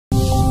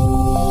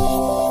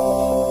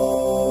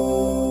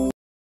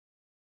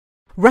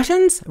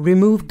Russians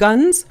remove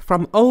guns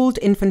from old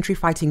infantry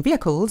fighting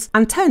vehicles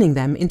and turning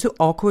them into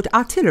awkward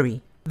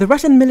artillery. The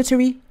Russian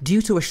military,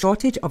 due to a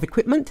shortage of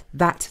equipment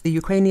that the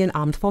Ukrainian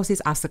armed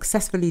forces are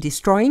successfully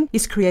destroying,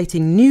 is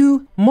creating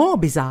new, more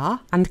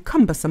bizarre and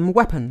cumbersome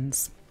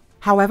weapons.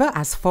 However,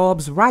 as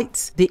Forbes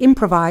writes, the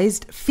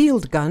improvised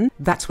field gun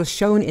that was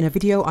shown in a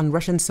video on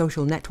Russian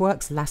social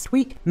networks last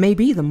week may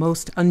be the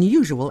most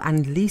unusual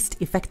and least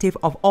effective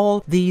of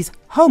all these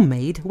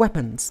homemade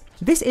weapons.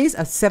 This is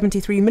a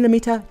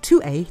 73mm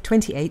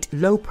 2A28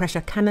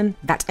 low-pressure cannon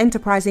that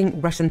enterprising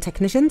Russian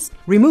technicians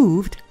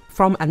removed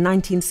from a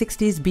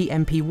 1960s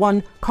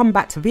BMP-1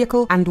 combat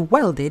vehicle and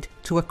welded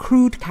to a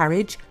crude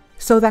carriage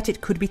so that it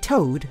could be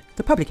towed,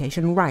 the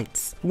publication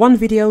writes. One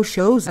video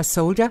shows a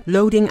soldier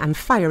loading and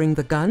firing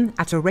the gun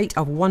at a rate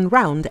of 1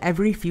 round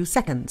every few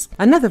seconds.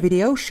 Another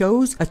video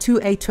shows a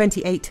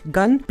 2A28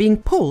 gun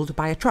being pulled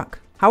by a truck.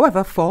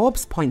 However,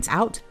 Forbes points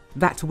out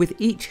that with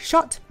each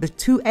shot, the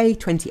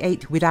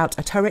 2A28 without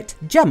a turret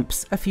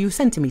jumps a few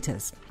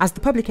centimeters. As the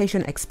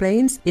publication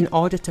explains, in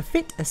order to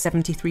fit a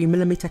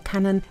 73mm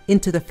cannon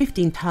into the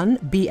 15-ton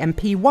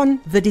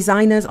BMP-1, the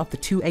designers of the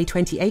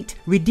 2A28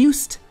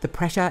 reduced the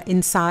pressure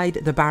inside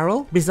the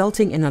barrel,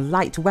 resulting in a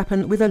light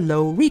weapon with a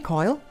low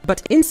recoil,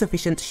 but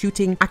insufficient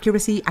shooting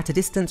accuracy at a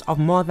distance of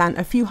more than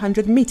a few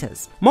hundred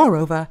meters.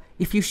 Moreover,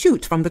 if you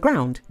shoot from the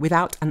ground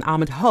without an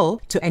armored hull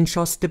to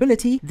ensure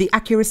stability, the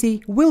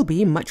accuracy will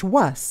be much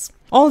worse.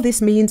 All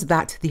this means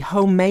that the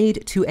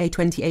homemade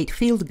 2A28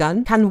 field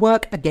gun can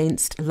work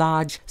against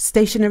large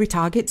stationary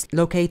targets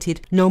located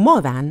no more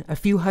than a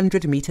few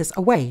hundred meters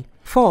away,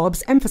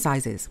 Forbes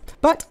emphasizes.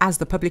 But as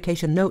the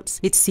publication notes,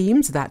 it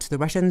seems that the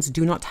Russians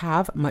do not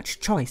have much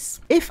choice.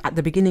 If at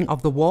the beginning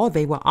of the war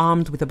they were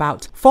armed with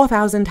about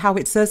 4,000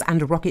 howitzers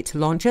and rocket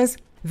launchers,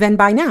 then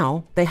by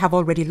now they have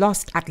already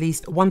lost at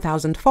least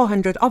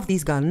 1,400 of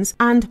these guns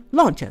and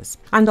launchers.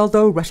 And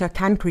although Russia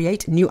can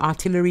create new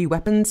artillery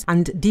weapons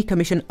and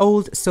decommission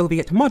old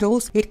Soviet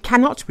models, it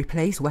cannot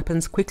replace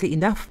weapons quickly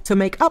enough to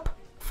make up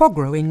for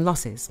growing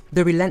losses.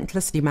 The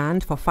relentless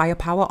demand for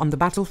firepower on the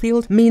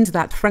battlefield means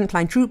that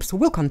frontline troops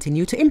will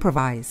continue to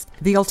improvise.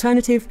 The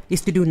alternative is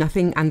to do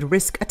nothing and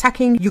risk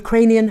attacking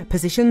Ukrainian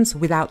positions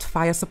without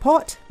fire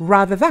support,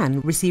 rather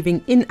than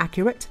receiving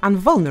inaccurate and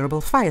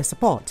vulnerable fire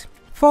support.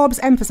 Forbes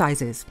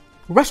emphasizes,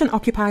 Russian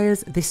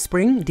occupiers this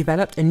spring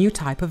developed a new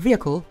type of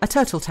vehicle, a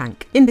turtle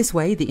tank. In this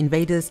way, the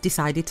invaders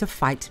decided to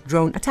fight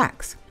drone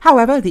attacks.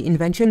 However, the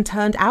invention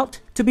turned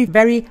out to be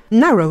very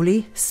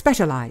narrowly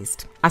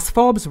specialized. As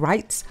Forbes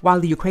writes,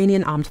 while the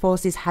Ukrainian armed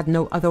forces had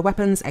no other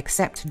weapons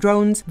except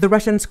drones, the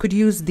Russians could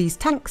use these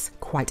tanks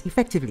quite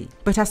effectively.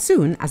 But as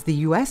soon as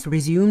the US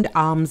resumed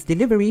arms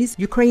deliveries,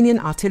 Ukrainian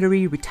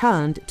artillery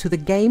returned to the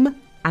game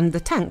and the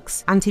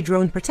tank's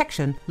anti-drone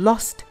protection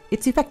lost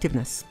its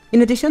effectiveness.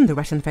 In addition, the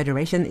Russian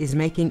Federation is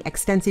making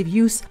extensive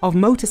use of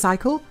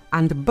motorcycle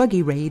and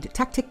buggy raid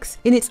tactics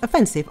in its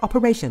offensive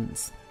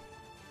operations.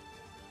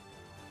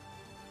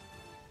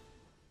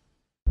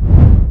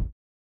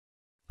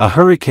 A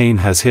hurricane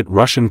has hit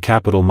Russian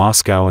capital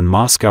Moscow and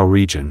Moscow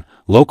region,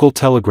 local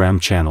telegram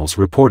channels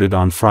reported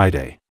on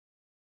Friday.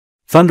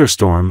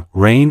 Thunderstorm,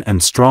 rain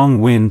and strong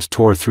wind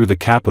tore through the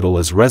capital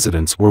as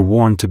residents were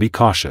warned to be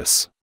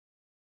cautious.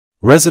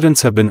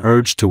 Residents have been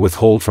urged to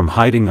withhold from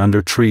hiding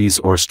under trees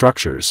or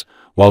structures,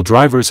 while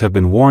drivers have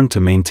been warned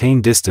to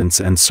maintain distance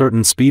and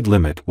certain speed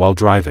limit while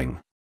driving.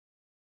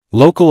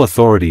 Local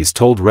authorities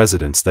told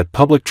residents that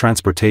public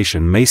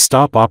transportation may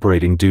stop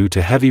operating due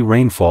to heavy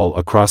rainfall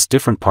across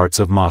different parts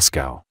of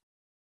Moscow.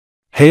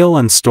 Hail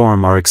and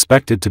storm are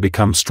expected to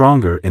become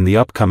stronger in the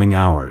upcoming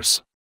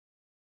hours.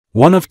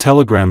 One of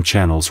Telegram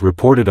channels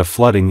reported a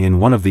flooding in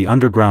one of the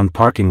underground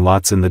parking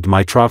lots in the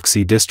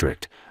Dmitrovsky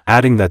district,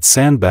 adding that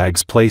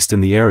sandbags placed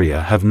in the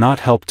area have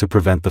not helped to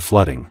prevent the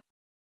flooding.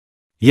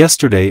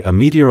 Yesterday, a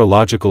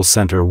meteorological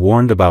center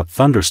warned about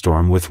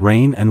thunderstorm with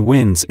rain and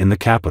winds in the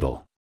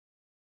capital.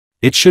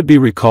 It should be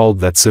recalled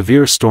that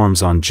severe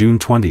storms on June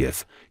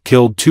 20th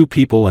killed 2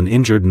 people and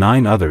injured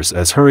 9 others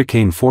as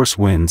hurricane-force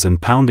winds and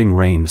pounding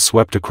rain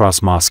swept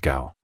across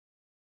Moscow.